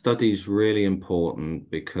think the study is really important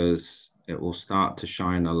because it will start to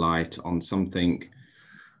shine a light on something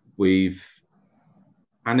we've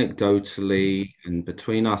anecdotally and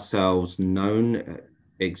between ourselves known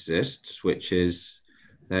exists, which is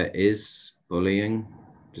there is bullying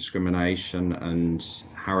discrimination and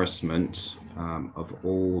harassment of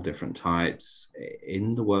all different types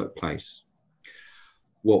in the workplace.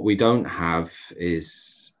 What we don't have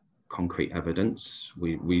is concrete evidence.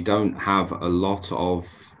 We don't have a lot of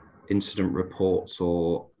incident reports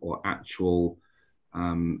or actual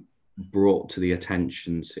brought to the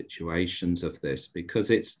attention situations of this, because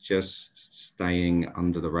it's just staying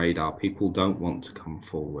under the radar. People don't want to come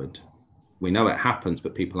forward. We know it happens,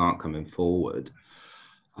 but people aren't coming forward.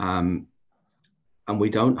 And we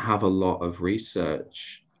don't have a lot of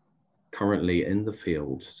research currently in the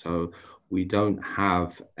field. So we don't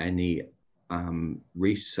have any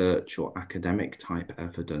research or academic type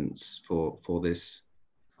evidence for this.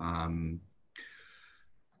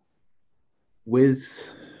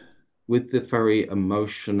 With the very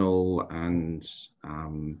emotional and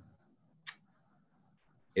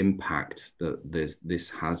impact that this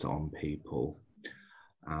has on people,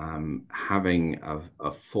 having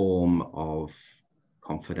a form of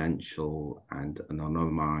confidential and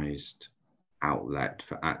anonymized outlet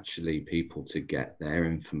for actually people to get their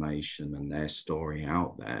information and their story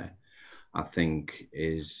out there, I think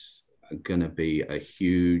is going to be a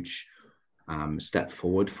huge step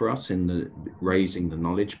forward for us in the raising the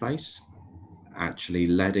knowledge base, actually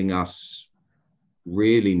letting us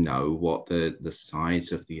really know what the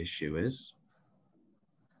size of the issue is.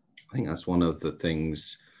 I think that's one of the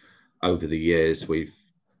things over the years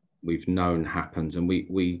we've known happens, and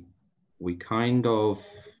we kind of,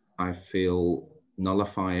 I feel,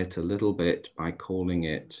 nullify it a little bit by calling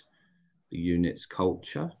it the unit's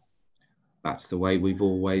culture. That's the way we've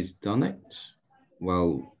always done it.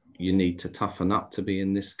 Well, you need to toughen up to be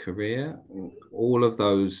in this career. All of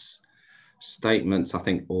those statements, I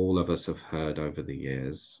think all of us have heard over the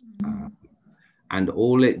years. And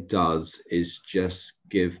all it does is just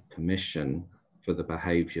give permission for the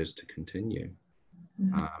behaviors to continue.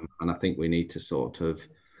 And I think we need to sort of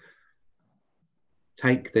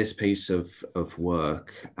take this piece of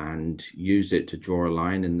work and use it to draw a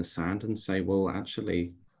line in the sand and say, well,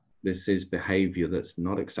 actually, this is behavior that's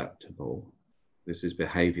not acceptable. This is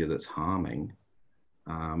behavior that's harming.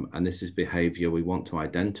 And this is behavior we want to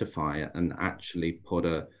identify and actually put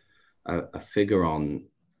a figure on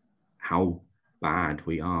how bad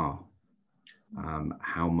we are,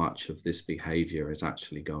 how much of this behavior is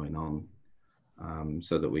actually going on,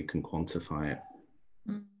 so that we can quantify it.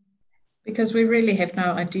 Because we really have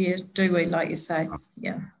no idea, do we, like you say?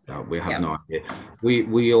 Yeah. No, we have no idea.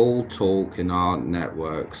 We all talk in our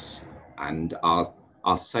networks and our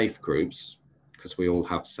safe groups, because we all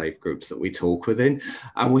have safe groups that we talk within,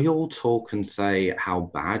 and we all talk and say how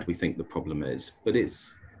bad we think the problem is, but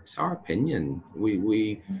it's our opinion.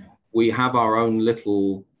 We have our own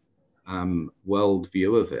little world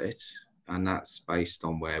view of it, and that's based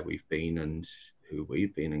on where we've been and who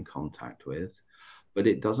we've been in contact with, but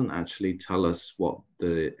it doesn't actually tell us what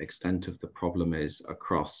the extent of the problem is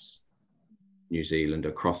across New Zealand,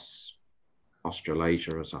 across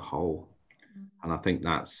Australasia as a whole. And I think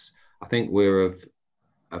we're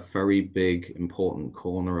a very big, important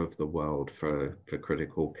corner of the world for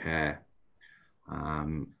critical care.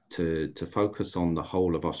 To focus on the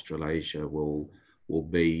whole of Australasia will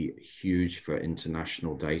be huge for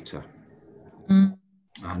international data.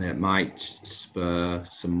 And it might spur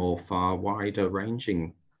some more far wider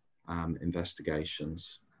ranging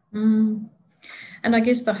investigations. And I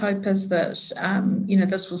guess the hope is that,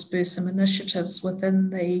 this will spur some initiatives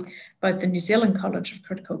within both the New Zealand College of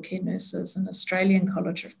Critical Care Nurses and Australian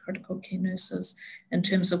College of Critical Care Nurses in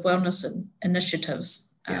terms of wellness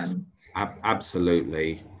initiatives. Yes,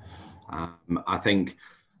 absolutely. I think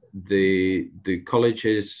the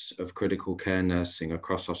colleges of critical care nursing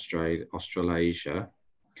across Australasia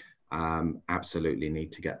absolutely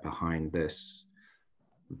need to get behind this.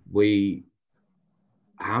 We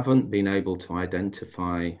haven't been able to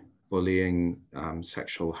identify bullying,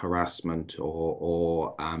 sexual harassment,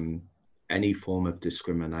 or any form of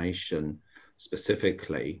discrimination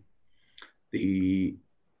specifically.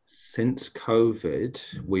 Since COVID,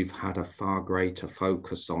 we've had a far greater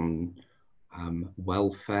focus on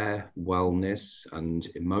welfare, wellness, and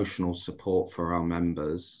emotional support for our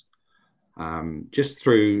members, just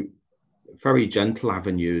through very gentle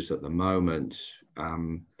avenues at the moment.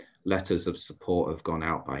 Letters of support have gone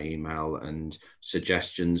out by email, and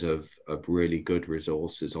suggestions of really good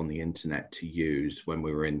resources on the internet to use when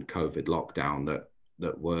we were in COVID lockdown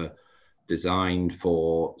that were designed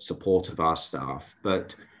for support of our staff.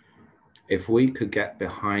 But if we could get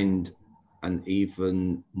behind an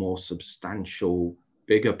even more substantial,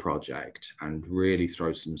 bigger project and really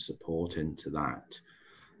throw some support into that,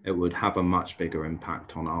 it would have a much bigger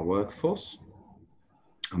impact on our workforce.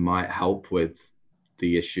 might help with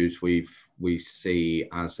the issues we see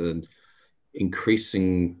as an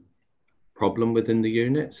increasing problem within the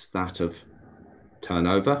units, that of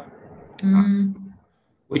turnover,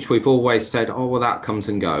 which we've always said, oh, well, that comes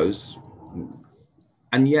and goes.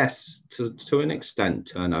 And yes, to an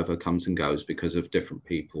extent, turnover comes and goes because of different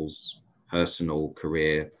people's personal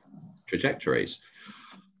career trajectories.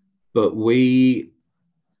 But we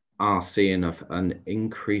are seeing an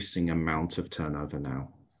increasing amount of turnover now.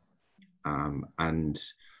 And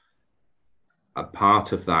a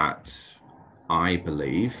part of that, I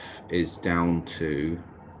believe, is down to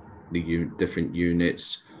the different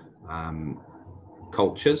units,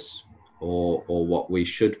 cultures, or what we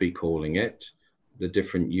should be calling it, the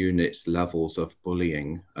different units' levels of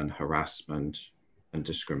bullying and harassment and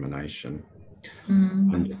discrimination.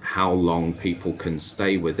 And how long people can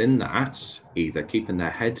stay within that, either keeping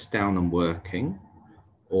their heads down and working,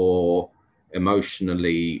 or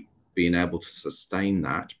emotionally being able to sustain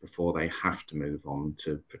that before they have to move on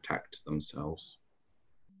to protect themselves.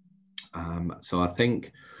 So I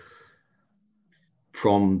think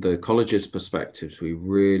from the college's perspectives, we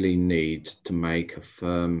really need to make a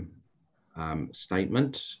firm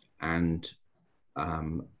statement and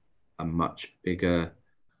a much bigger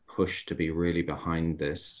push to be really behind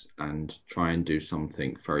this and try and do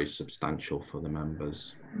something very substantial for the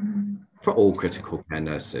members, for all critical care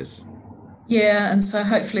nurses. Yeah, and so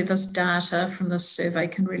hopefully this data from this survey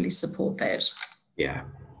can really support that. Yeah.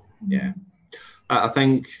 I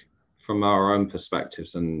think from our own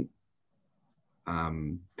perspectives, and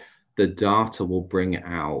the data will bring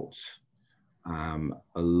out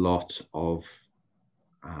a lot of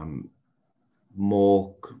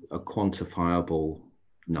more quantifiable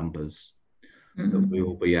numbers that we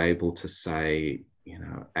will be able to say, you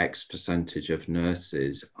know, X percentage of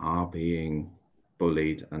nurses are being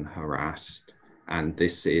bullied and harassed, and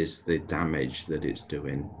this is the damage that it's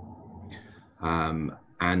doing.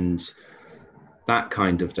 And that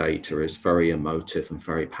kind of data is very emotive and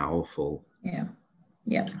very powerful. Yeah.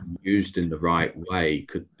 Used in the right way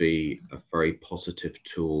could be a very positive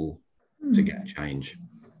tool to get change.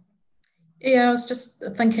 Yeah, I was just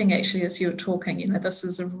thinking actually as you were talking, you know, this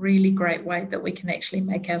is a really great way that we can actually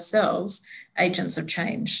make ourselves agents of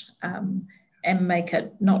change, and make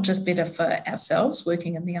it not just better for ourselves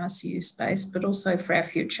working in the ICU space, but also for our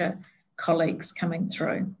future colleagues coming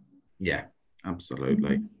through. Yeah,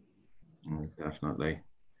 absolutely. Definitely.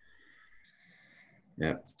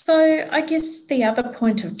 Yeah. So I guess the other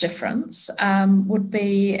point of difference would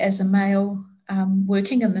be as a male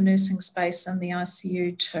working in the nursing space in the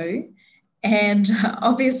ICU too, and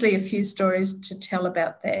obviously a few stories to tell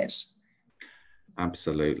about that.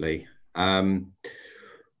 Absolutely.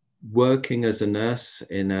 Working as a nurse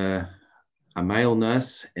in a male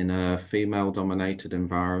nurse in a female-dominated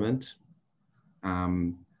environment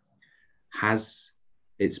has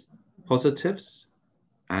its positives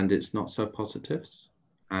and its not so positives.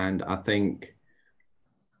 And I think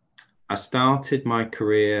I started my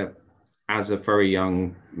career as a very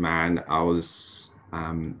young man. I was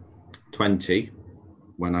 20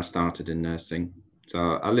 when I started in nursing. So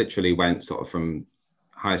I literally went sort of from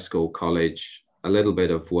high school, college, a little bit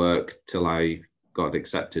of work till I got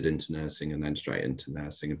accepted into nursing, and then straight into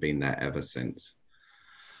nursing, and been there ever since.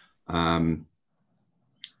 As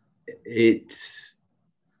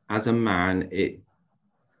a man, it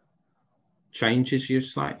changes you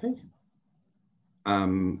slightly.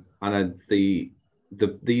 And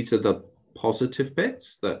these are the positive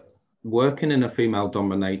bits, that working in a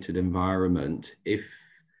female-dominated environment, if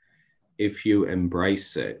you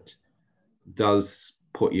embrace it, does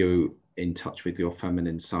put you in touch with your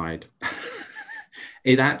feminine side.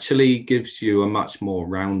 It actually gives you a much more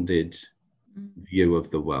rounded view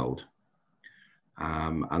of the world.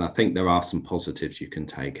 And I think there are some positives you can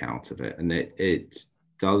take out of it. And it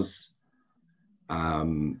does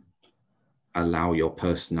allow your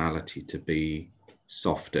personality to be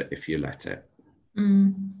softer if you let it.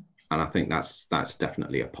 And I think that's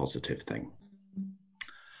definitely a positive thing.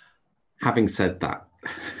 Having said that,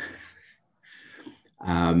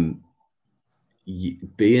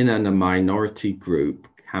 being in a minority group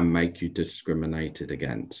can make you discriminated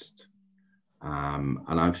against. And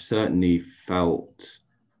I've certainly felt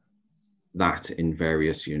that in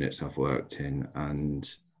various units I've worked in. And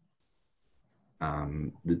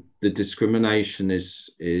the discrimination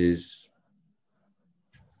is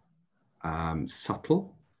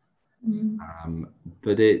subtle,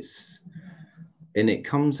 but it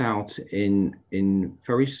comes out in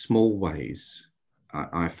very small ways.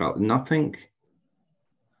 I felt nothing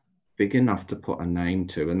big enough to put a name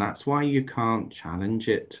to, and that's why you can't challenge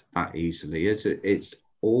it that easily. It's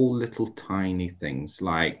all little tiny things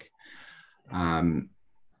like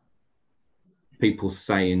people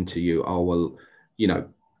saying to you, oh, well, you know,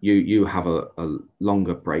 you have a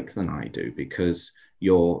longer break than I do because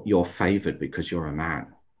you're favored because you're a man.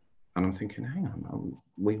 And I'm thinking, hang on,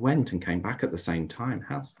 we went and came back at the same time.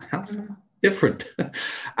 How's that different?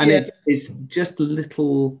 And it's just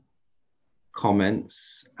little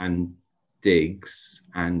comments and digs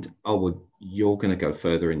and, oh, well, you're going to go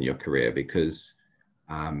further in your career because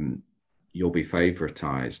you'll be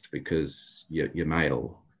favoritized because you're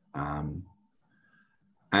male.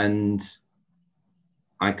 And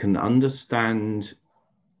I can understand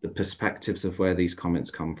the perspectives of where these comments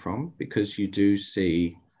come from, because you do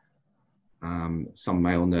see some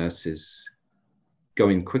male nurses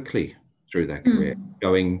going quickly through their career,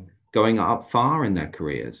 going up far in their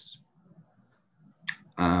careers.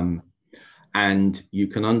 And you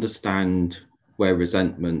can understand where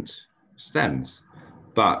resentment stems,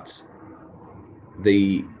 but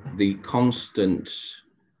the constant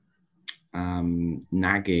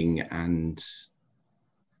nagging and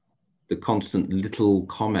the constant little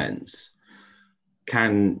comments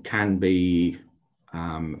can be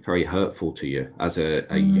very hurtful to you as a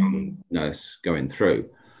young nurse going through.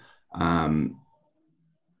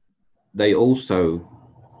 They also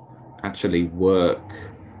actually work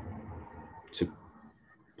to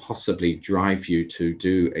possibly drive you to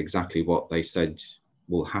do exactly what they said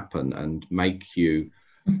will happen and make you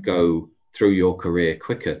go through your career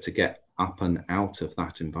quicker to get up and out of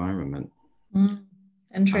that environment.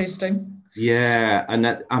 Interesting. Yeah, and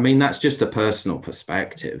that, I mean, that's just a personal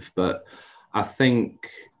perspective, but I think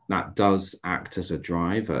that does act as a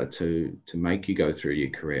driver to make you go through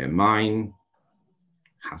your career. Mine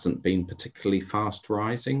hasn't been particularly fast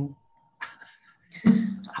rising.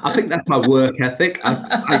 I think that's my work ethic.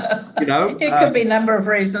 You know, it could be a number of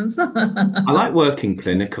reasons. I like working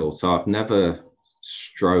clinical, so I've never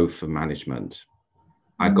strove for management.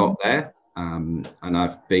 I got there, and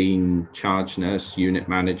I've been charge nurse, unit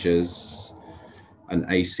managers, and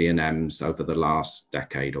ACNMs over the last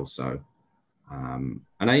decade or so. And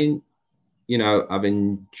I've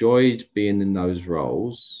enjoyed being in those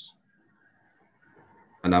roles,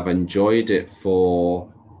 and I've enjoyed it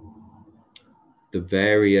for the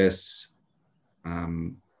various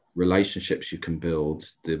relationships you can build,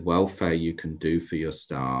 the welfare you can do for your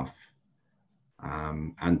staff,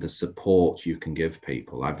 and the support you can give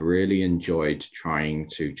people. I've really enjoyed trying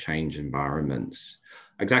to change environments.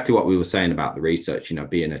 Exactly what we were saying about the research,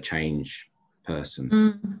 being a change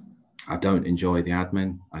person. I don't enjoy the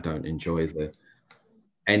admin. I don't enjoy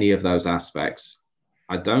any of those aspects.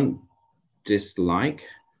 I don't dislike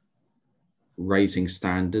raising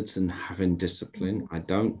standards and having discipline. I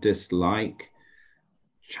don't dislike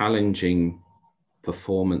challenging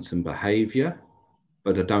performance and behavior,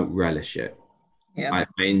 but I don't relish it. Yeah.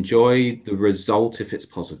 I enjoy the result if it's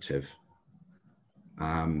positive.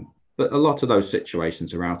 But a lot of those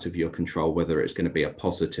situations are out of your control, whether it's going to be a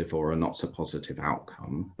positive or a not so positive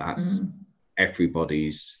outcome. That's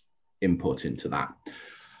everybody's input into that.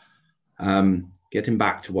 Getting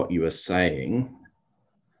back to what you were saying,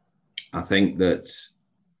 I think that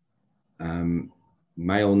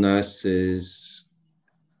male nurses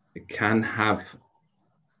can have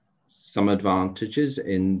some advantages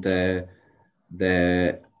in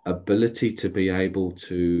their ability to be able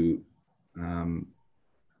to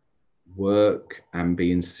work and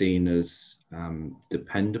being seen as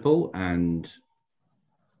dependable, and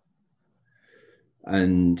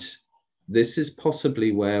this is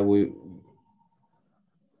possibly where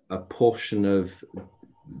a portion of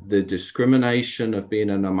the discrimination of being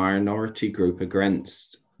in a minority group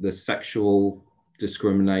against the sexual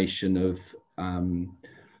discrimination of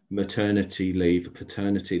maternity leave,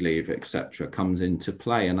 paternity leave, etc., comes into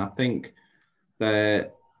play. And I think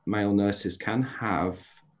that male nurses can have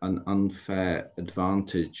an unfair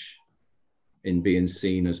advantage in being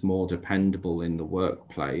seen as more dependable in the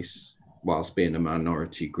workplace whilst being a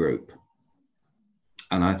minority group.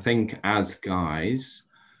 And I think as guys,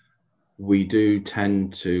 we do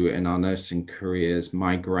tend to, in our nursing careers,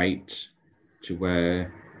 migrate to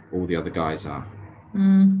where all the other guys are.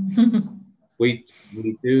 We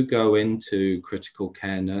do go into critical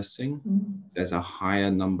care nursing. There's a higher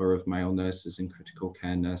number of male nurses in critical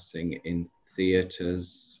care nursing in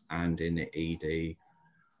theatres and in ED,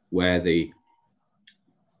 where the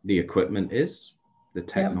equipment is, the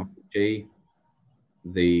technology,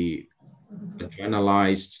 the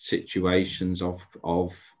generalized situations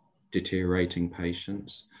of deteriorating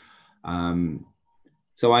patients.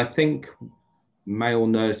 So I think male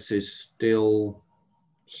nurses still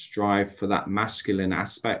strive for that masculine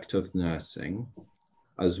aspect of nursing,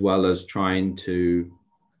 as well as trying to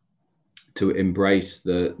embrace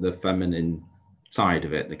the feminine side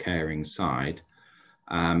of it, the caring side.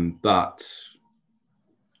 But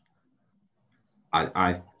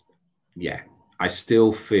I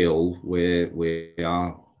still feel we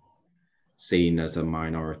are seen as a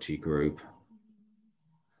minority group.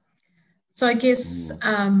 So I guess,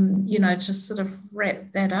 to sort of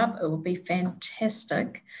wrap that up, it would be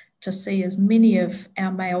fantastic to see as many of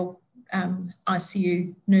our male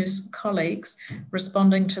ICU nurse colleagues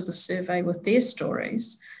responding to the survey with their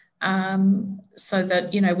stories, so that,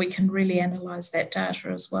 we can really analyse that data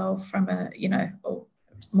as well from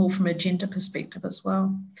more from a gender perspective as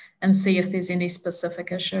well, and see if there's any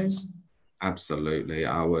specific issues. Absolutely.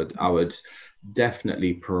 I would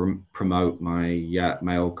definitely promote my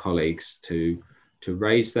male colleagues to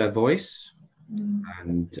raise their voice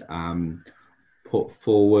and put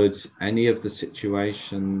forward any of the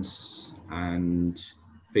situations and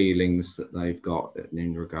feelings that they've got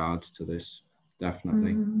in regards to this.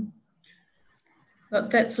 Definitely. Well,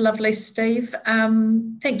 that's lovely, Steve.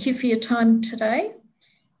 Thank you for your time today.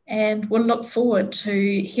 And we'll look forward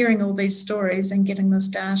to hearing all these stories and getting this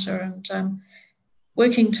data and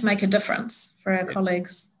working to make a difference for our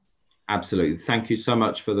colleagues. Absolutely. Thank you so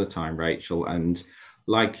much for the time, Rachel. And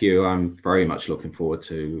like you, I'm very much looking forward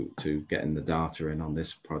to getting the data in on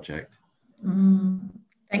this project.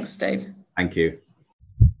 Thanks, Steve. Thank you.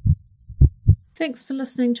 Thanks for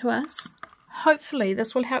listening to us. Hopefully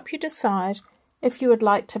this will help you decide if you would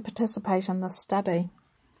like to participate in this study.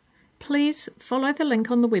 Please follow the link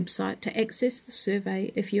on the website to access the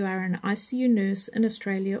survey if you are an ICU nurse in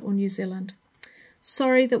Australia or New Zealand.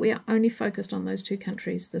 Sorry that we are only focused on those two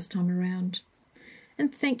countries this time around.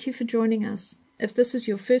 And thank you for joining us. If this is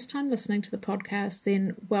your first time listening to the podcast,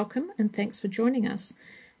 then welcome and thanks for joining us.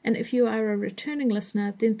 And if you are a returning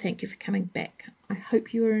listener, then thank you for coming back. I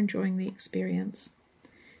hope you are enjoying the experience.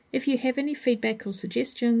 If you have any feedback or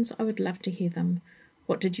suggestions, I would love to hear them.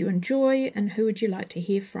 What did you enjoy and who would you like to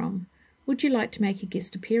hear from? Would you like to make a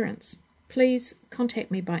guest appearance? Please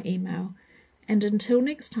contact me by email. And until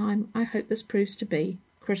next time, I hope this proves to be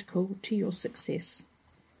critical to your success.